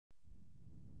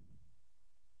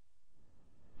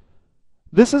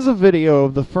This is a video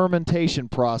of the fermentation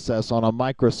process on a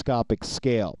microscopic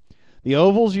scale. The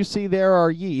ovals you see there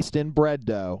are yeast in bread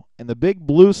dough, and the big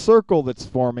blue circle that's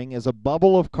forming is a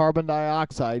bubble of carbon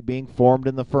dioxide being formed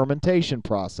in the fermentation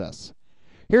process.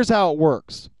 Here's how it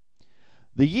works.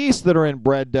 The yeast that are in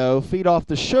bread dough feed off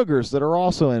the sugars that are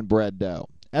also in bread dough.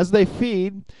 As they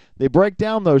feed, they break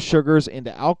down those sugars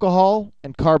into alcohol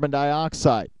and carbon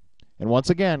dioxide. And once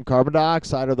again, carbon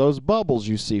dioxide are those bubbles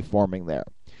you see forming there.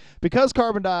 Because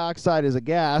carbon dioxide is a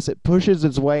gas, it pushes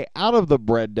its way out of the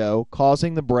bread dough,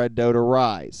 causing the bread dough to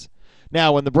rise.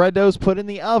 Now, when the bread dough is put in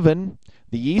the oven,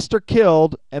 the yeast are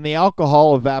killed and the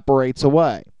alcohol evaporates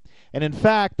away. And in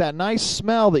fact, that nice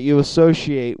smell that you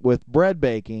associate with bread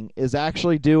baking is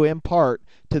actually due in part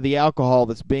to the alcohol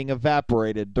that's being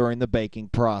evaporated during the baking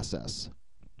process.